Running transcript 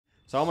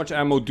So how much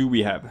ammo do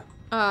we have?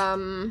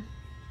 Oh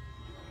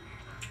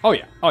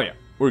yeah,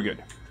 we're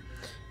good.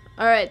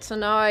 Alright, so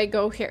now I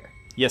go here.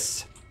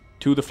 Yes,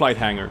 to the flight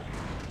hangar.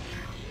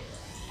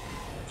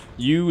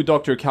 You,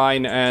 Dr.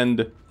 Kine,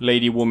 and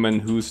Lady Woman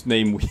whose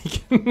name we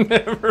can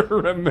never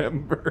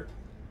remember.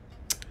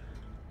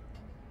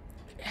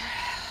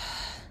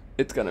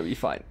 It's gonna be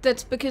fine.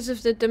 That's because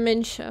of the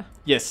dementia.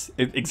 Yes,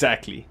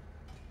 exactly.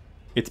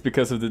 It's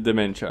because of the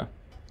dementia.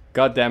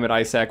 God damn it,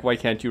 Isaac, why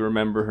can't you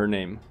remember her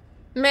name?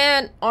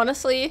 Man,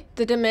 honestly,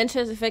 the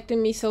dementia is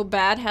affecting me so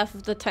bad, half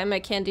of the time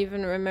I can't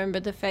even remember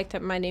the fact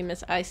that my name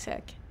is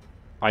Isaac.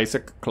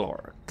 Isaac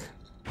Clarke.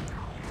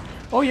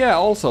 Oh yeah,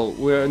 also,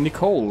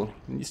 Nicole.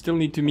 You still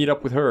need to meet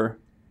up with her.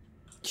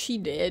 She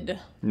did.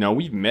 No,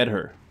 we've met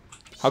her.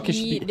 How can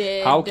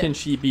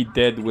she be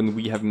dead when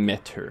we have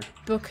met her?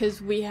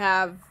 Because we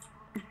have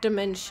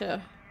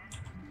dementia.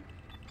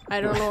 I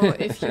don't know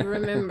if you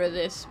remember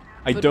this.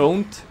 I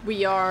don't.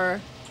 We are...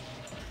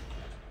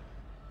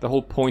 The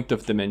whole point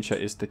of dementia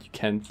is that you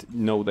can't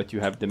know that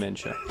you have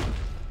dementia.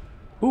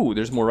 Ooh,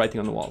 there's more writing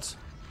on the walls.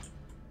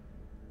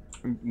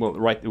 Well,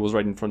 right, it was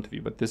right in front of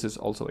you, but this is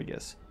also, I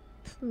guess.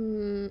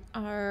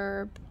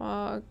 Our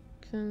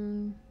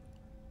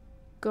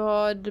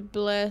God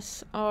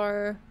bless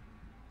our...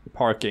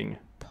 Parking.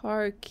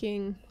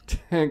 Parking.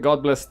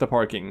 God bless the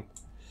parking.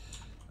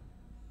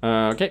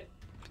 Okay.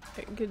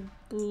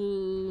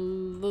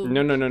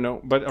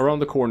 No. But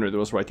around the corner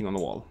there was writing on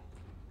the wall.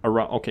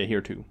 Around. Okay,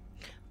 here too.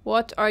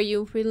 What are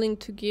you willing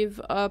to give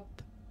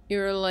up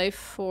your life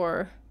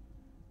for?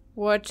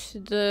 Watch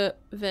the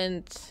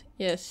vent.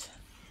 Yes.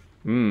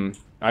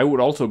 I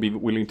would also be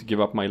willing to give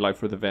up my life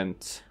for the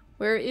vents.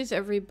 Where is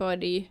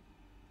everybody?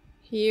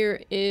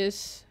 Here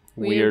is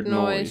weird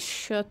noise.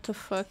 Shut the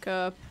fuck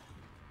up.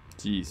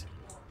 Jeez.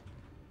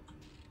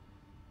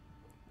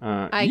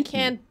 I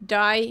can't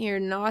die here,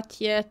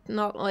 not yet,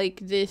 not like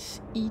this.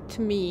 Eat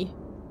me.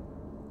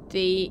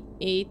 They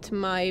ate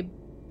my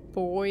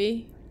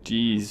boy.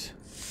 Jeez.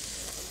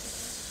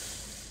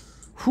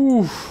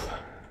 Whew.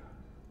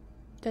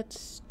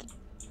 That's...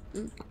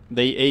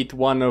 They ate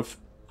one of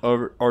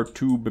our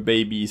tube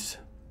babies.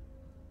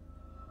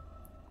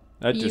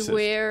 That just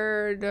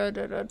Beware,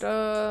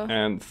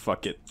 And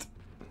fuck it.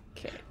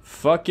 Okay.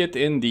 Fuck it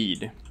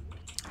indeed.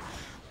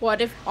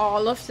 What if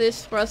all of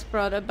this was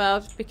brought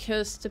about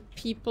because the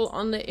people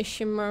on the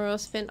Ishimura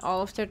spent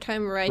all of their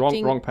time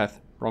writing... Wrong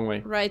path. Wrong way.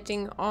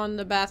 Writing on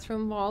the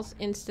bathroom walls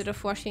instead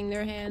of washing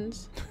their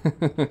hands?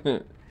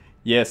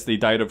 Yes, they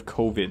died of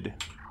COVID.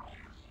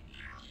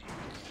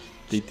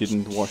 They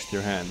didn't wash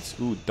their hands.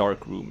 Ooh,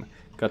 dark room.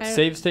 Got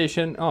save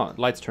station. Oh,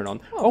 lights turn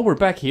on. Oh, we're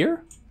back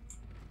here?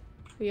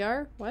 We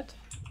are? What?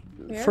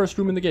 Where? First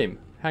room in the game.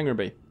 Hangar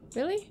bay.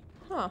 Really?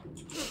 Huh.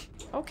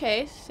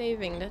 Okay,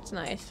 saving. That's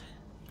nice.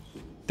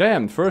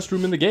 Damn, first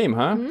room in the game,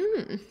 huh?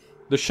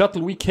 The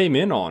shuttle we came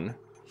in on.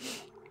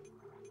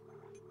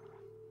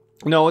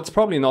 No, it's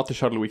probably not the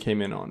shuttle we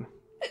came in on.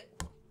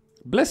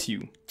 Bless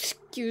you.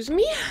 Excuse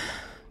me?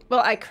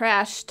 Well, I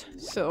crashed,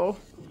 so...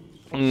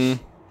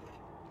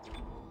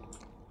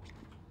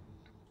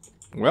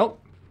 Well.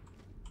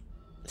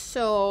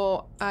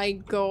 So, I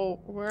go...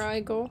 Where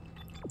I go?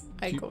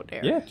 I go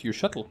there. Yeah, to your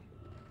shuttle.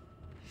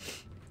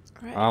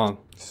 Right. Ah,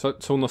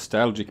 so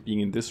nostalgic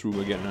being in this room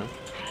again, huh?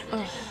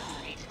 Oh.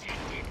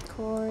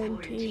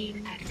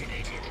 Quarantine.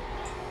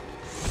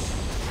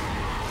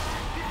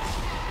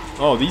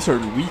 Oh, these are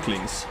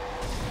weaklings.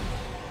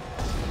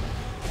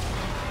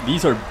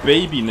 These are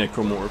baby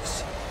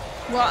necromorphs.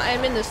 Well,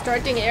 I'm in the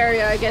starting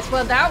area, I guess.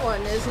 Well, that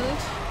one isn't.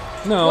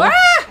 No.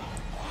 Ah!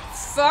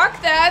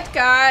 Fuck that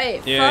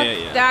guy. Yeah,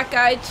 Fuck that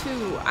guy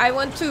too. I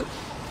want to...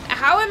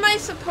 How am I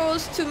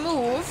supposed to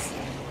move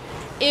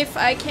if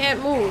I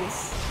can't move?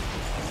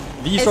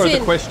 These are the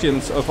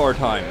questions of our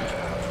time.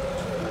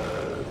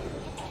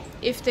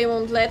 If they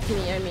won't let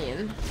me, I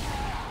mean.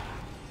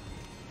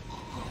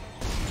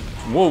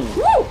 Whoa.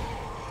 Woo!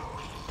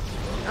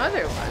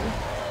 Another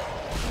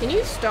one. Can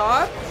you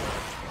stop?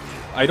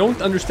 I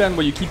don't understand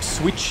why you keep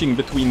switching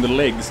between the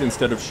legs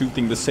instead of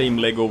shooting the same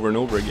leg over and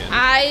over again.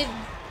 I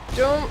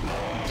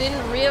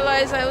didn't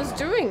realize I was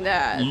doing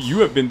that. You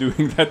have been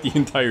doing that the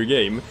entire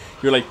game.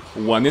 You're like,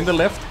 one in the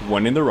left,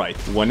 one in the right,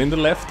 one in the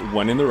left,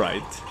 one in the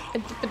right.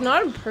 But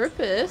not on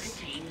purpose.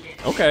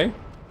 Okay.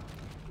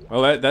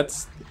 Well,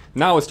 that's...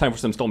 Now it's time for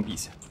some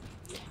stompies.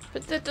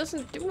 But that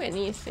doesn't do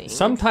anything.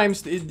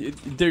 Sometimes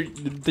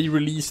they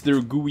release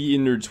their gooey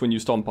innards when you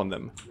stomp on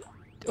them.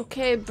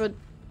 Okay, but...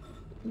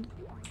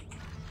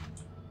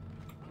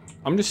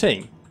 I'm just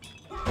saying.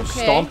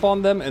 Okay. Stomp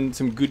on them and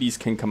some goodies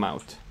can come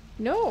out.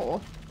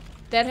 No.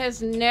 That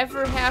has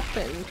never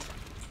happened.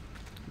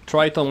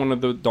 Try it on one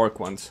of the dark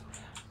ones.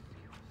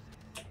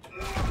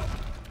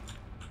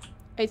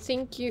 I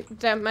think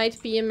that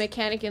might be a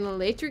mechanic in a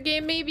later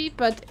game maybe,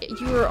 but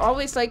you were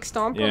always like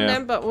stomp on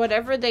them, but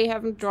whatever, they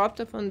haven't dropped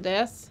upon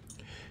death.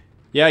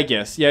 Yeah, I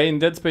guess. Yeah, in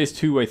Dead Space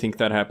 2 I think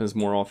that happens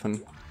more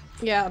often.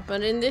 Yeah,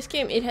 but in this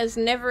game it has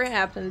never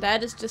happened.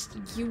 That is just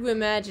you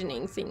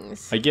imagining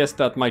things. I guess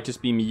that might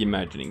just be me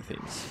imagining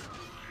things.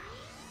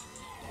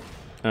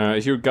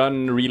 Is your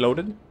gun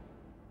reloaded?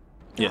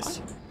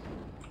 Yes.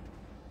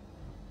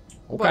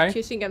 Okay. What,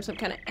 you think I'm some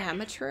kind of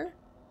amateur?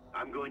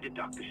 I'm going to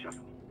dock the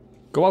shuttle.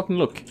 Go out and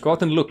look. Go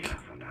out and look.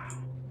 Careful now.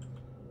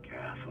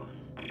 Careful.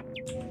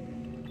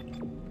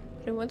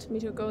 It wants me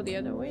to go the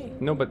other way.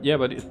 No, but yeah,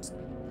 but it's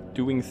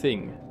doing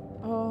thing.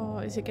 Oh,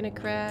 is it gonna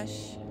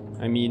crash?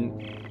 I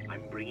mean...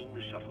 I'm bringing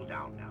the shuttle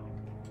down now.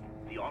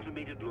 The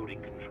automated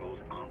loading controls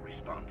aren't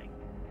responding.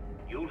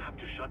 You'll have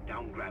to shut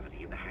down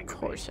gravity in the hangar. Of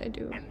course bay, I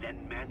do. And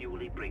then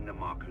manually bring the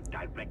marker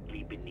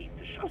directly beneath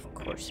the shuttle. Of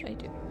course I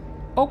do.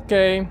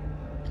 Okay.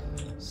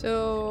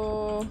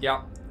 So...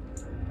 Yeah.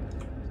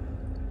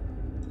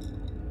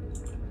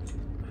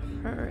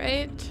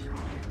 Alright.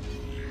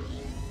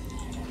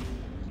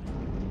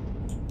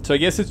 So I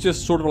guess it's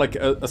just sort of like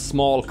a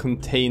small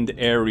contained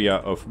area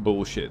of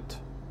bullshit.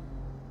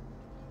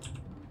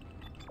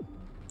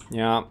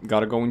 Yeah,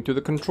 gotta go into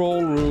the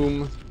control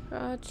room.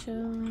 Gotcha.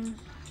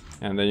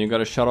 And then you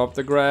gotta shut off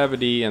the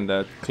gravity, and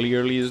that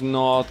clearly is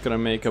not gonna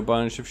make a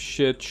bunch of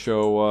shit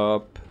show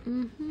up.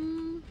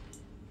 Mm-hmm.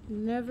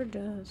 Never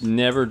does.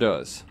 Never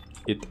does.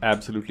 It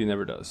absolutely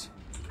never does.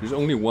 There's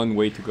only one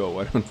way to go,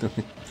 I don't know.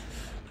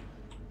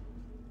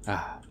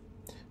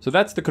 So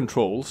that's the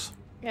controls.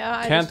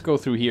 Yeah, Can't go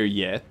through here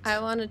yet. I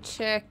want to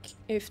check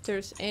if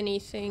there's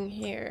anything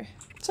here.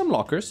 Some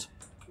lockers.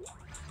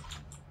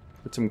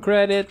 With some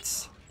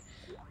credits.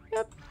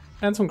 Yep.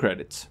 And some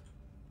credits.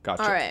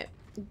 Gotcha. Alright.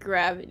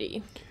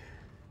 Gravity.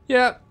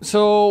 Yeah,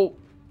 so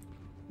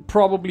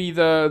probably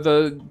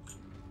the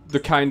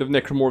kind of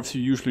necromorphs who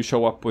usually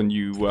show up when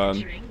you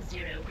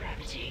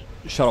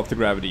shut off the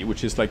gravity,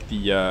 which is like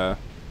the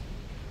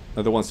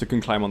ones that can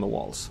climb on the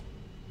walls.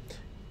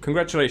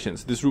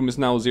 Congratulations, this room is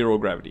now 0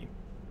 gravity.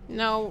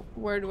 Now,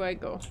 where do I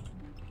go?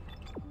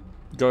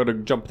 Gotta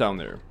jump down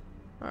there.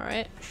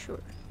 Alright, sure.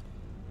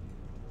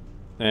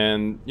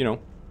 And, you know,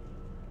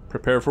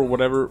 prepare for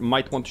whatever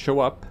might want to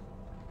show up.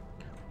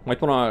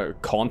 Might want to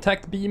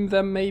contact beam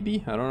them,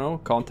 maybe? I don't know.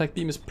 Contact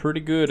beam is pretty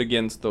good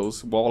against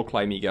those wall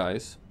climby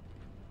guys.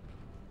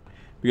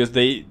 Because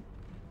they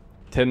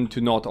tend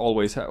to not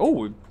always have...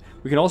 Oh,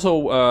 we can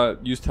also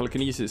use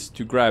telekinesis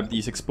to grab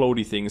these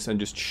explodey things and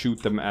just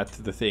shoot them at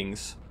the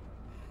things.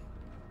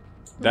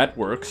 That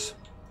works.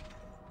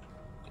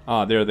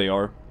 Ah, there they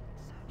are.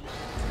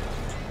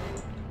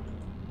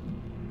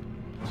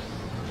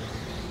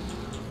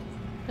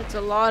 That's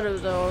a lot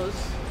of those.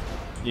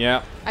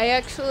 Yeah. I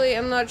actually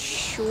am not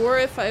sure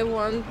if I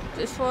want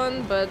this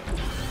one, but...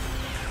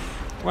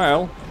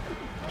 Well,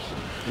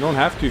 you don't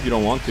have to if you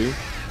don't want to.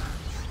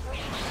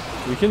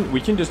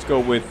 We can just go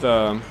with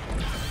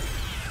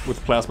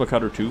plasma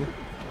cutter too,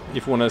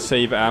 if you want to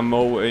save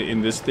ammo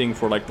in this thing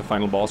for like the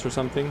final boss or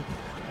something.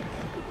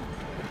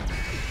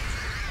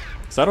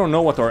 So I don't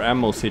know what our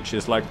ammo sitch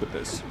is like with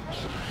this.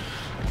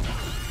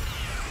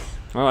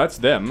 Oh, that's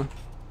them.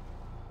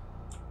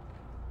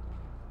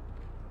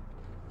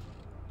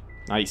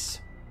 Nice.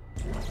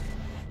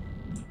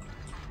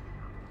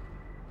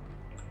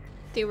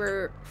 They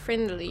were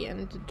friendly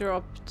and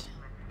dropped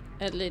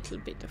a little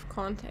bit of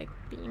contact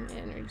beam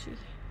energy.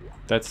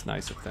 That's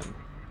nice of them.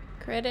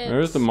 Credits.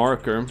 There's the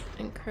marker.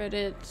 And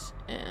credits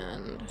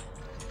and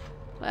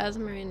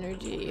plasma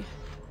energy.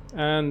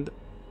 And...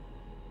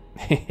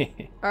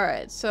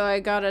 Alright, so I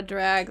gotta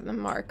drag the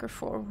marker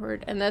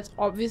forward, and that's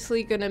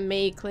obviously gonna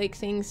make like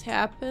things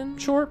happen.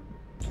 Sure.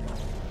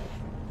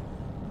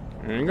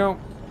 There you go.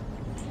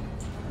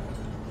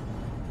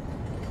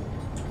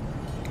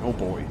 Oh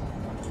boy.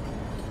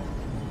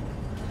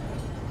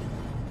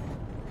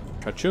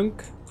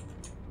 Ka-chunk.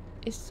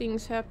 Is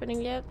things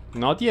happening yet?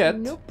 Not yet.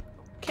 Nope.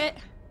 Okay.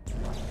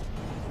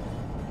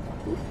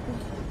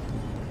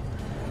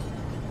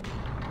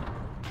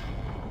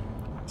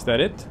 Is that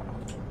it?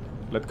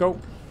 Let go.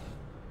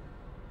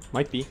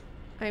 Might be.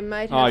 I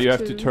might have Ah, you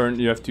have to turn,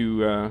 you have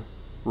to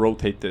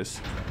rotate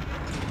this.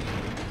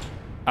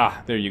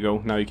 Ah, there you go.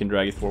 Now you can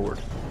drag it forward.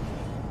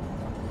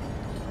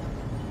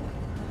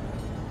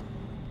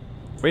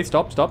 Wait,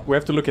 stop, stop. We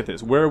have to look at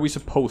this. Where are we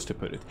supposed to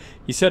put it?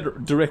 He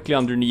said directly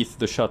underneath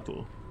the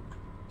shuttle.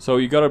 So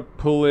you gotta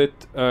pull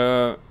it...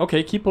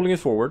 okay, keep pulling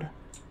it forward.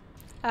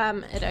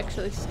 It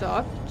actually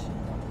stopped.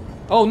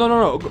 Oh, no,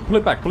 no, no. Pull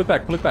it back, pull it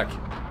back, pull it back.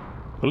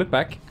 Pull it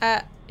back.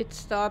 It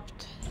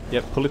stopped.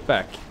 Yep, pull it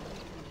back.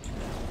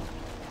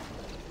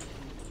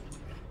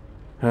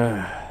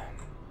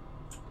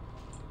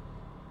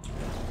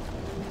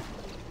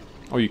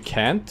 Oh, you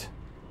can't?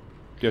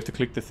 Do you have to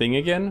click the thing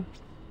again?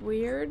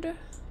 Weird.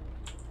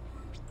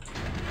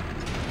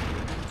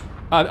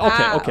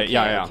 Okay,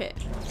 yeah. Okay.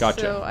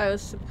 Gotcha. So I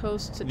was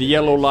supposed to The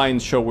yellow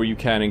lines show where you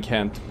can and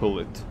can't pull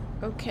it.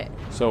 Okay.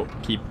 So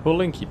keep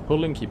pulling, keep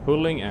pulling, keep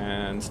pulling,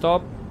 and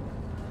stop.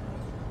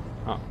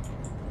 Ah.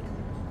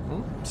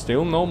 Well,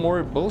 still no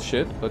more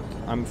bullshit, but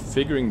I'm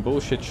figuring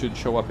bullshit should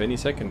show up any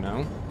second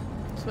now.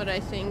 That's what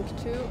I think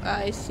too.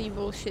 I see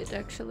bullshit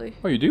actually.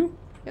 Oh, you do?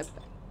 Yep.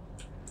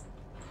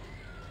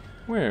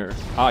 Where?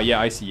 Ah, yeah,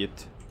 I see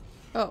it.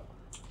 Oh.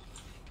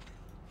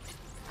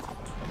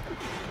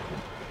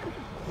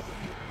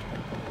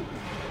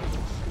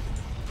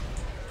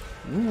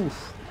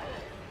 Oof.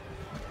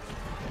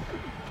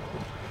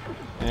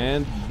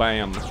 And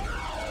bam.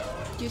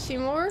 Do you see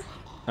more?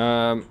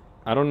 I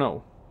don't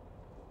know.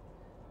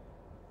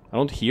 I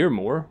don't hear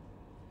more.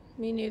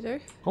 Me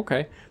neither.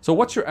 Okay. So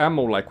what's your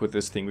ammo like with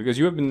this thing? Because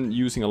you have been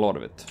using a lot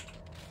of it.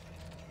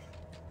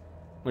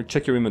 Like,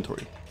 check your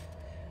inventory.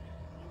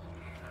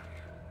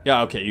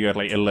 Yeah, okay, you got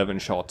like 11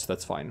 shots,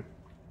 that's fine.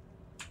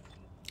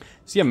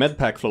 See a med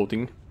pack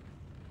floating.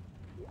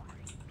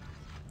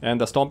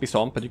 And a stompy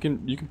stomp, but you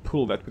can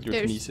pull that with your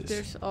kinesis.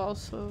 There's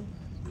also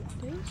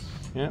this.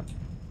 Yeah.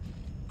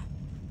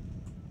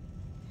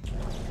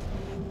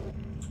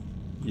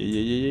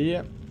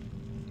 Yeah.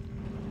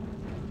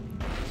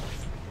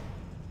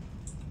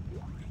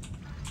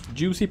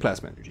 Juicy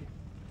plasma energy.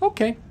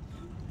 Okay.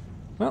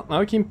 Well, now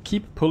we can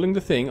keep pulling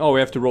the thing. Oh, we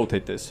have to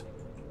rotate this.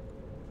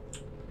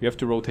 We have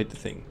to rotate the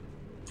thing.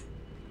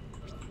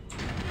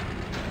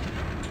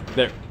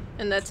 There.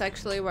 And that's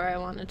actually where I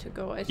wanted to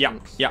go, I Yeah,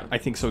 think. So. yeah, I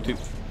think so too.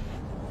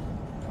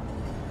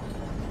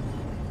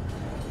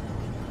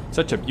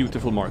 Such a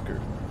beautiful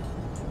marker.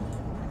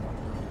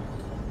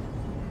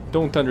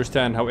 Don't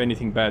understand how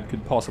anything bad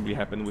could possibly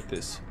happen with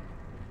this.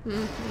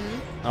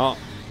 Oh.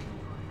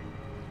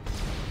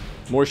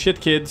 More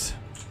shit, kids.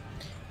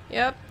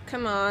 Yep,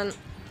 come on.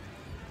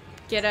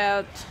 Get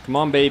out. Come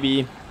on,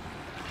 baby.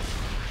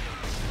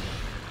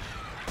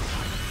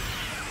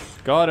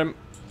 Got him.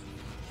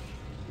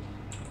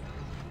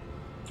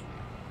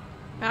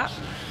 Ah.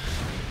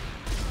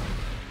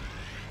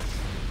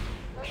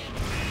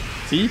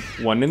 See?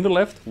 One in the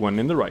left, one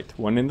in the right.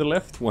 One in the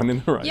left, one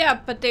in the right. Yeah,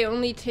 but they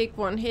only take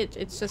one hit.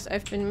 It's just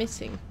I've been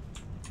missing.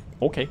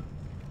 Okay.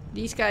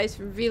 These guys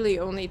really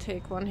only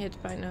take one hit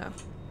by now.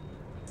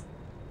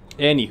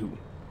 Anywho.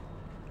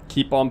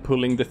 Keep on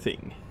pulling the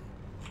thing.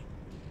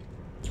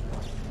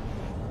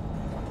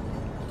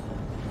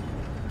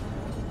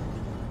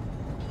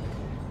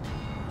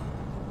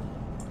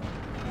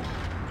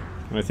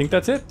 And I think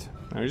that's it.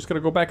 I just gotta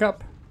go back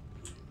up.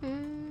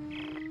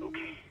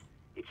 Okay,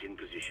 it's in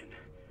position.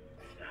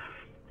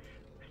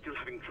 Still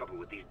having trouble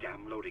with these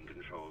damn loading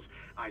controls.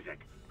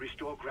 Isaac,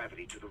 restore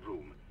gravity to the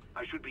room.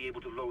 I should be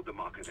able to load the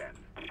marker then.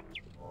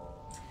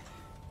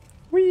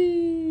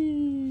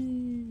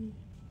 Whee!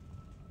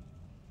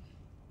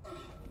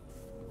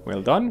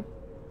 Well done.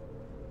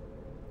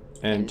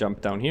 And jump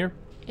down here.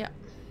 Yeah.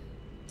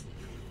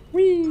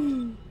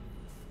 Whee!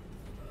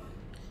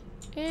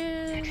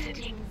 And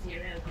Exiting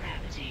zero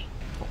gravity.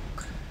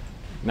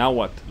 Now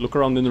what? Look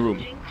around in the room.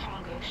 Loading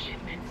cargo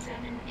shipment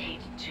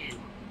 782.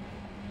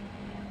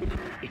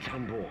 It's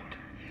on board.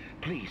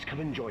 Please come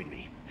and join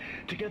me.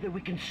 Together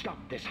we can stop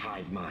this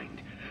hive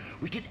mind.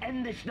 We can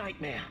end this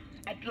nightmare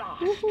at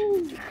last.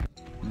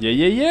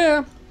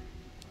 Yeah.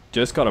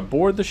 Just gotta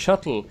board the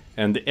shuttle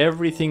and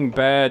everything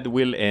bad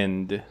will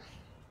end.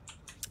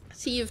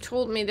 see, you've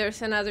told me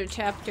there's another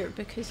chapter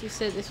because you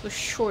said this was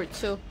short,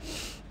 so...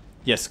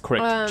 Yes,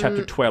 correct.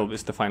 Chapter 12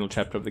 is the final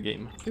chapter of the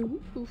game.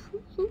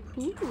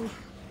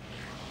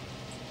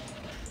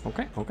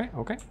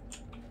 Okay.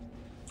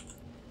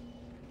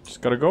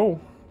 Just gotta go.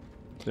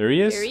 There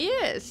he is. There he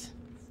is.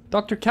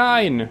 Dr.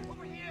 Kine.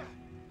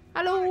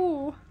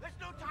 Hello.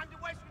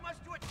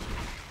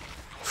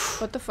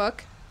 What the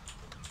fuck?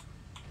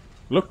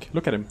 Look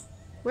at him.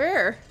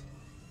 Where?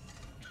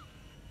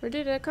 Where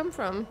did that come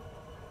from?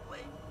 Wait,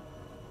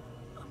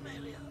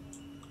 Amelia,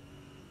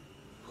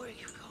 where are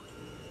you going?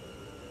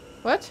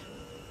 What?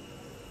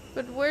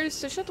 But where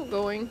is the shuttle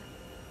going?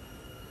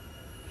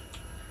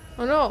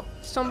 Oh no!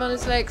 Stomp on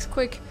his legs,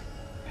 quick!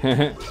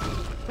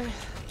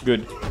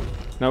 Good.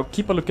 Now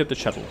keep a look at the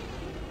shuttle.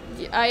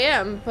 I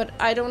am, but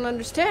I don't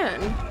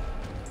understand.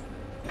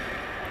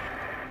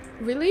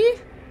 Really?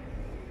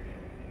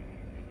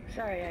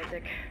 Sorry,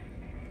 Isaac.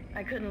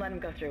 I couldn't let him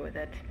go through with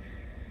it.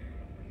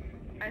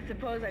 I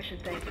suppose I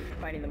should thank you for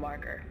finding the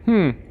marker.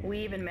 We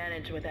even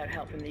managed without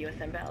help from the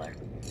USM Valor.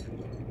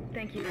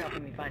 Thank you for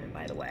helping me find him,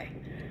 by the way.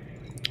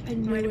 I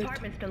knew My it.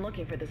 department's been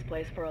looking for this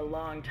place for a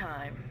long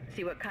time.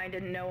 See, what Kine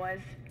didn't know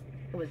was,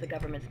 it was the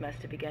government's mess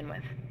to begin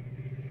with.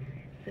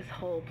 This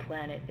whole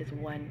planet is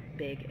one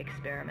big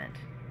experiment.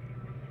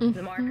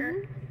 The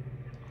marker,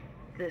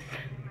 this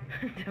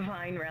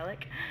divine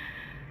relic,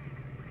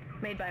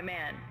 made by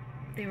man.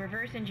 They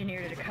reverse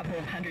engineered it a couple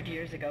of hundred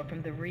years ago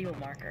from the real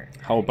marker.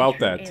 How about a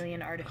true that?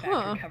 Alien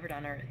artifact recovered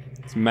on Earth.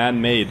 It's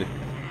man-made.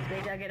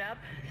 They dug it up,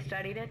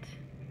 studied it,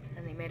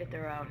 and they made it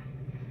their own.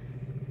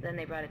 Then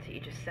they brought it to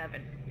Aegis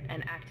 7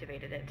 and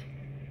activated it.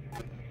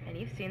 And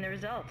you've seen the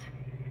result.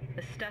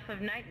 The stuff of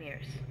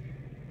nightmares.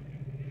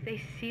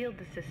 They sealed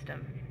the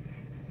system,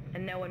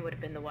 and no one would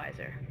have been the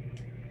wiser.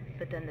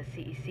 But then the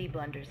CEC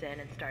blunders in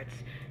and starts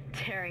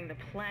tearing the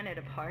planet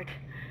apart.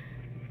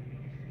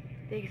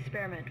 The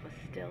experiment was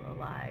still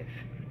alive.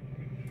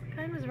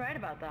 Kine was right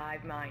about the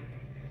hive mind.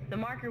 The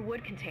marker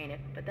would contain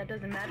it, but that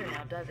doesn't matter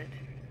now, does it?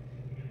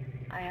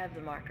 I have the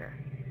marker,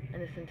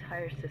 and this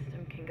entire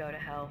system can go to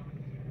hell.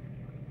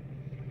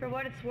 For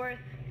what it's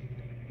worth,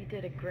 you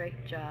did a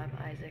great job,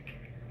 Isaac.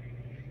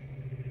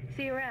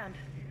 See you around.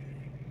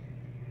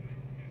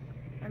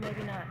 Or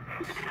maybe not.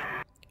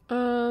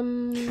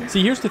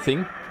 See, here's the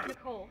thing.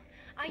 Nicole,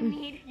 I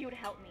need you to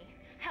help me.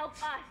 Help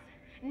us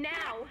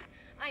now.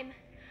 I'm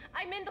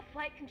in the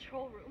flight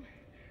control room.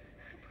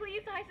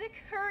 Please, Isaac,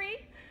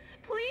 hurry.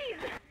 Please.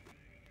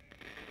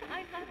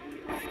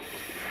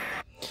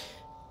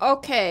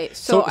 Okay,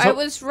 so I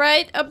was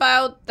right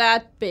about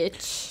that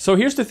bitch. So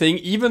here's the thing,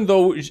 even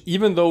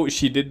though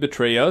she did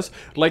betray us,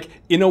 like,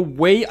 in a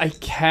way I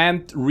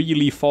can't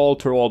really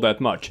fault her all that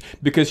much.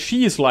 Because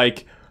she is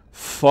like,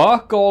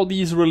 fuck all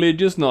these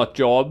religious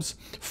nutjobs,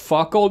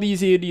 fuck all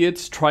these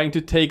idiots trying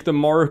to take the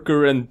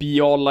marker and be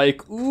all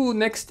like, ooh,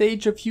 next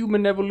stage of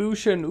human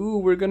evolution, ooh,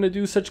 we're gonna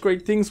do such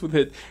great things with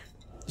it.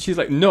 She's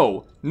like,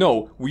 no,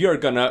 we're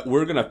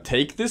gonna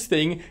take this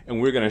thing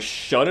and we're gonna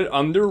shut it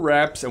under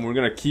wraps and we're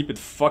gonna keep it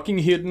fucking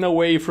hidden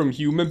away from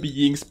human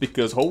beings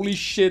because holy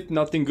shit,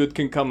 nothing good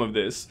can come of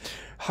this.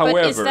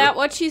 However, but is that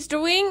what she's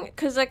doing?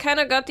 Because I kind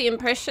of got the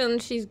impression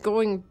she's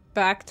going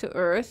back to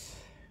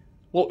Earth.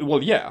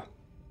 Well, yeah,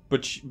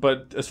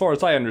 but as far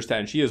as I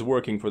understand, she is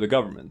working for the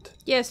government.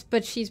 Yes,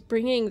 but she's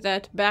bringing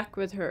that back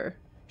with her.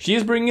 She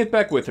is bringing it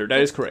back with her. That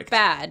is correct.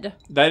 Bad.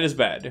 That is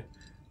bad.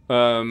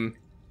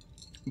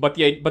 But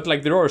yeah, but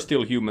like there are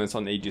still humans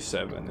on Aegis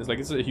 7. It's like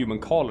it's a human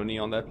colony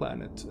on that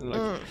planet. And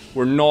like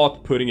we're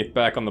not putting it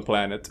back on the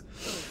planet.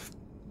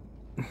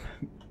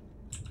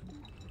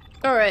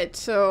 All right,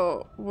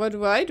 so what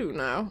do I do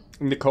now?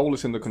 Nicole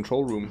is in the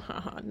control room.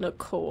 Haha,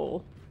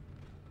 Nicole.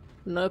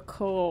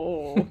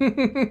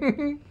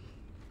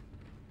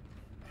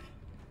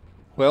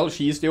 Well,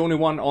 she's the only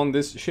one on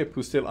this ship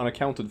who's still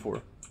unaccounted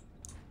for.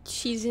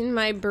 She's in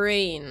my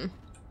brain.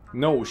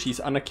 No, she's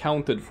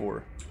unaccounted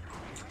for.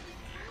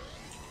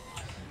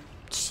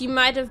 She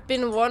might have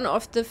been one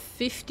of the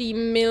 50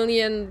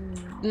 million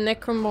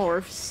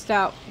necromorphs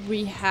that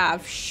we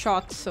have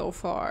shot so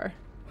far.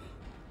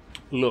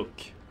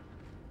 Look.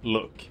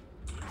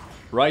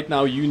 Right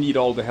now you need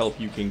all the help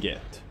you can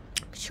get.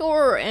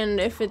 Sure, and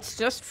if it's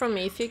just from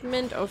a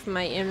figment of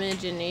my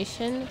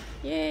imagination,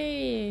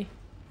 yay.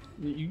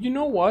 You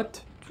know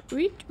what?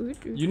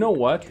 You know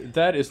what?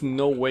 That is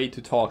no way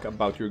to talk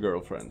about your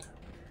girlfriend.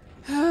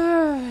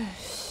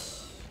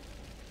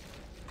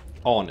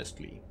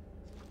 Honestly.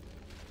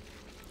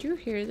 Do you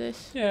hear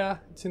this? Yeah,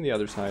 it's in the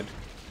other side.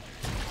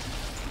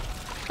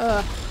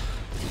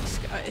 These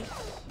guys.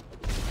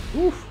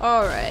 Oof.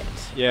 Alright.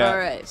 Yeah.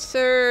 Alright.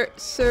 Sir,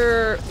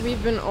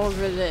 we've been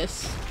over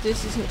this.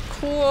 This isn't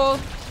cool.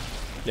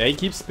 Yeah, he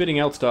keeps spitting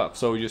out stuff,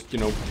 so just, you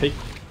know,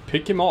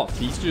 pick him off.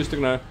 He's just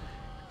gonna...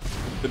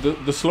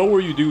 The slower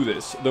you do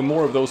this, the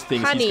more of those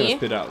things he's gonna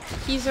spit out.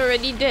 He's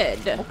already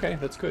dead. Okay,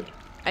 that's good.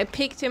 I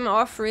picked him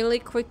off really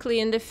quickly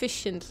and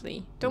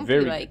efficiently. Don't be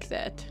like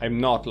that. I'm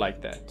not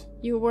like that.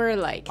 You were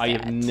like that. I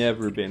have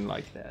never been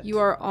like that. You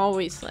are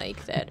always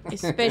like that,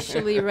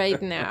 especially right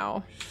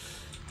now.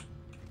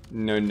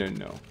 No.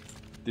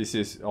 This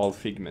is all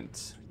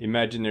figments.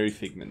 Imaginary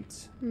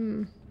figments.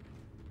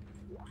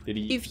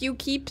 If you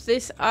keep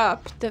this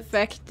up, the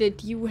fact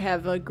that you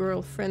have a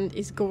girlfriend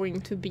is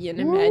going to be an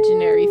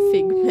imaginary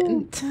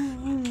figment.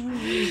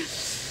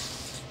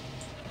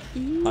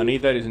 Honey,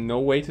 that is no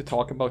way to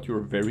talk about your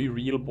very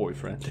real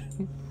boyfriend.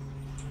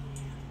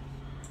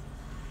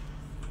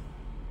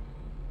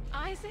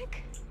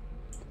 Isaac?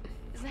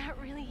 Is that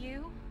really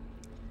you?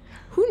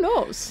 Who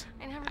knows?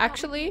 I never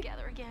Actually, thought we'd be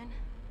together again.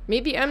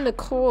 maybe I'm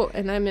Nicole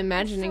and I'm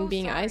imagining I'm so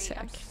being sorry. Isaac.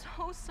 I'm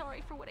so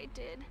sorry for what I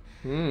did.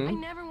 I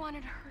never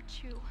wanted to hurt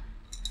you.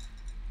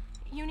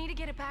 You need to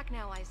get it back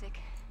now, Isaac.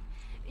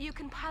 You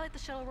can pilot the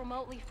shuttle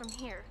remotely from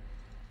here.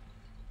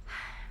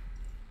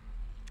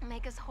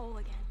 Make us whole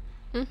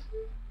again.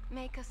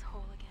 Make us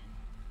whole again.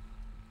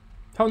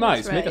 How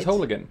nice, That's make us right.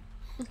 whole again.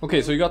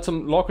 Okay, so you got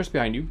some lockers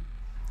behind you.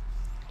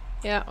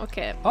 Yeah,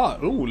 okay. Ah,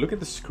 ooh, look at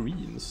the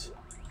screens.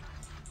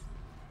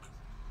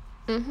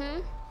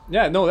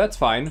 Yeah, no, that's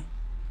fine.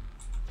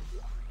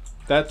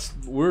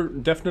 We're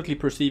definitely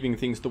perceiving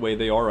things the way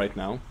they are right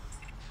now.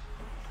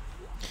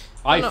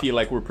 I feel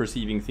like we're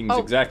perceiving things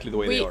exactly the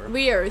way they are.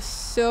 We are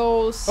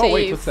so safe. Oh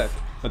wait, what's that?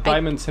 A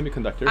diamond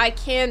semiconductor. I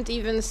can't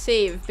even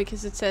save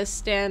because it says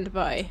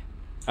standby.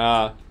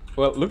 Well,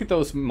 look at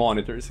those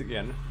monitors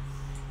again.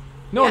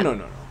 No.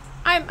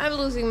 I'm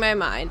losing my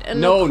mind.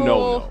 And No.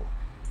 Nicole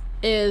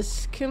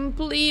is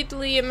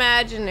completely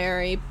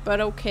imaginary,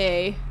 but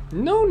okay.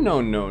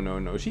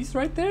 No. She's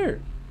right there.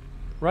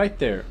 Right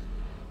there.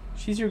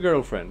 She's your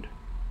girlfriend.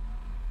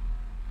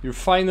 You're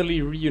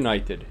finally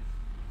reunited.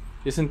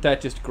 Isn't that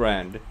just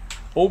grand?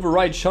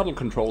 Override shuttle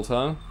controls,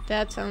 huh?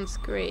 That sounds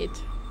great.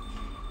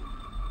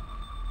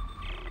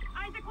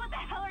 Isaac, what the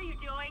hell are you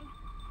doing?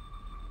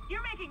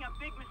 You're making a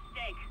big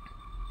mistake.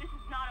 This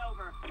is not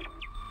over.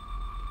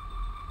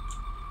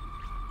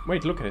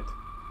 Wait, look at it.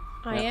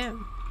 I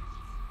am.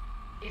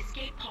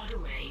 Escape pod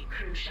away,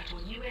 crew shuttle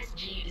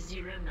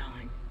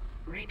USG-09.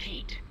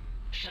 Repeat.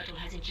 Shuttle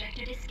has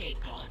ejected escape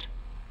pod.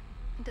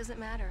 It doesn't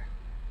matter.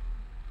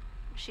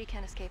 She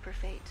can't escape her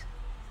fate.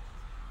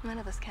 None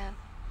of us can.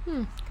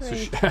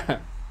 Great.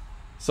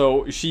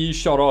 So she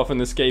shot off an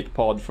escape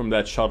pod from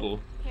that shuttle.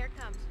 Here it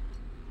comes.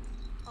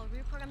 I'll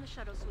reprogram the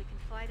shuttle so we can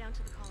fly down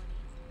to the colony.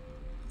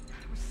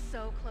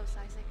 so close,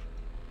 Isaac.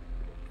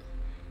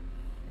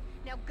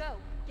 Now go.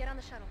 Get on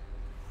the shuttle.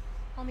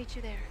 I'll meet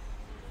you there.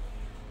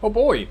 Oh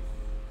boy.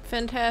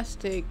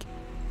 Fantastic.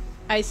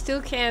 I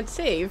still can't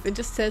save. It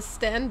just says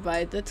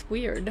standby. That's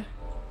weird.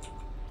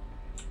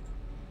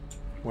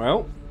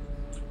 Well,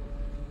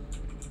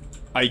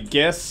 I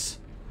guess,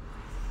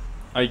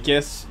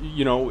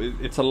 you know,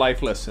 it's a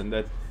life lesson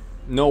that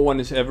no one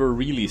is ever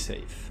really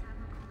safe.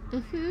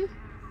 Mm-hmm.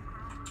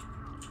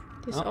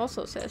 This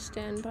also says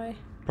standby.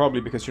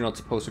 Probably because you're not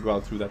supposed to go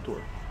out through that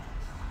door.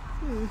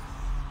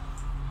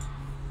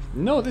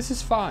 No, this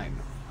is fine.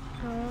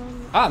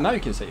 Now you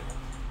can save.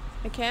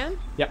 I can?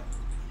 Yeah.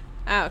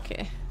 Ah,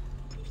 okay.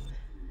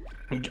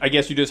 I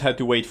guess you just had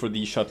to wait for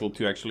the shuttle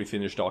to actually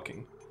finish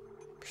docking.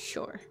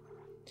 Sure.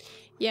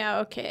 Yeah,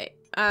 okay.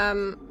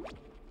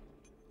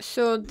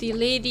 So the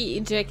lady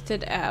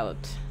ejected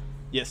out.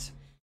 Yes.